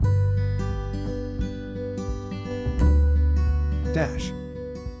Dash.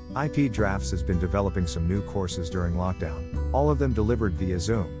 IP Drafts has been developing some new courses during lockdown, all of them delivered via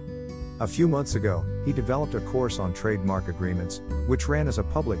Zoom. A few months ago, he developed a course on trademark agreements, which ran as a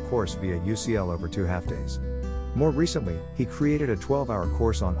public course via UCL over 2 half-days. More recently, he created a 12-hour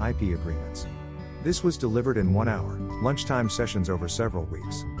course on IP agreements. This was delivered in 1 hour, lunchtime sessions over several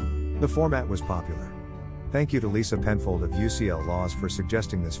weeks. The format was popular. Thank you to Lisa Penfold of UCL Laws for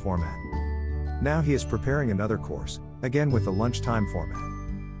suggesting this format. Now he is preparing another course, again with the lunchtime format.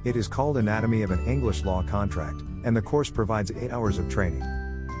 It is called Anatomy of an English Law Contract, and the course provides 8 hours of training.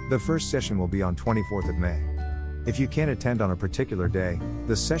 The first session will be on 24th of May. If you can't attend on a particular day,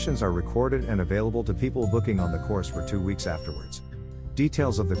 the sessions are recorded and available to people booking on the course for 2 weeks afterwards.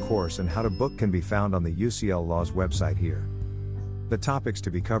 Details of the course and how to book can be found on the UCL Laws website here. The topics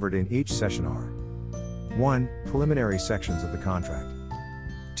to be covered in each session are: 1. Preliminary sections of the contract.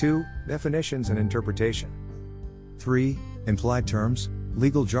 2. Definitions and interpretation. 3. Implied terms,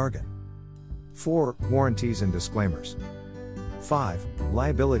 legal jargon. 4. Warranties and disclaimers. 5.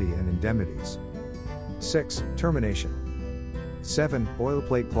 Liability and indemnities. 6. Termination. 7.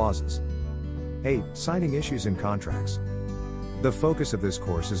 Boilerplate clauses. 8. Signing issues in contracts. The focus of this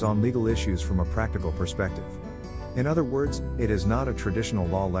course is on legal issues from a practical perspective. In other words, it is not a traditional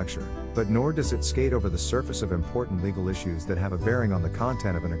law lecture, but nor does it skate over the surface of important legal issues that have a bearing on the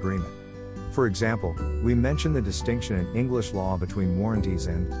content of an agreement. For example, we mention the distinction in English law between warranties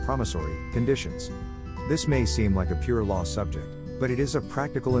and promissory conditions. This may seem like a pure law subject, but it is of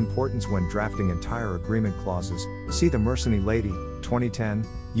practical importance when drafting entire agreement clauses. See the Mersini Lady, 2010,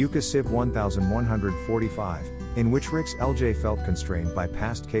 UCA Civ 1145, in which Rix L.J. felt constrained by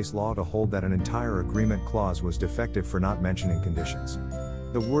past case law to hold that an entire agreement clause was defective for not mentioning conditions.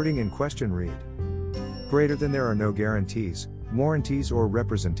 The wording in question read: greater than there are no guarantees, warranties or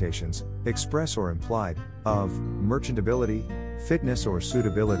representations, express or implied, of merchantability, fitness or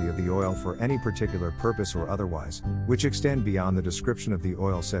suitability of the oil for any particular purpose or otherwise, which extend beyond the description of the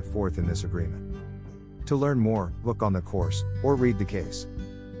oil set forth in this agreement. To learn more, look on the course, or read the case.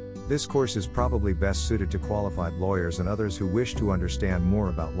 This course is probably best suited to qualified lawyers and others who wish to understand more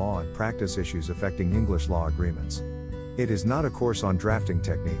about law and practice issues affecting English law agreements. It is not a course on drafting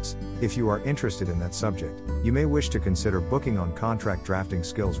techniques. If you are interested in that subject, you may wish to consider booking on Contract Drafting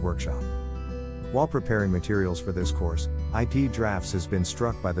Skills Workshop. While preparing materials for this course, IP Drafts has been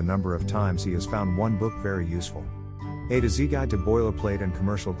struck by the number of times he has found one book very useful. A to Z Guide to Boilerplate and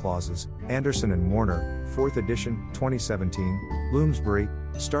Commercial Clauses, Anderson and Warner, 4th edition, 2017, Bloomsbury,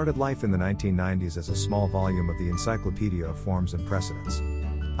 started life in the 1990s as a small volume of the Encyclopedia of Forms and Precedents.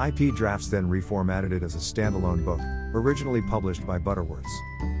 IP Drafts then reformatted it as a standalone book, originally published by Butterworths.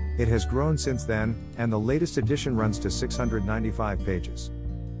 It has grown since then, and the latest edition runs to 695 pages.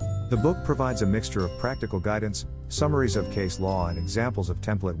 The book provides a mixture of practical guidance, summaries of case law and examples of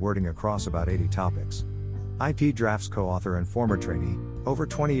template wording across about 80 topics. IP Drafts co-author and former trainee, over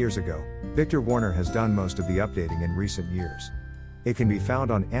 20 years ago, Victor Warner has done most of the updating in recent years. It can be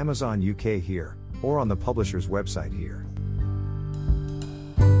found on Amazon UK here, or on the publisher's website here.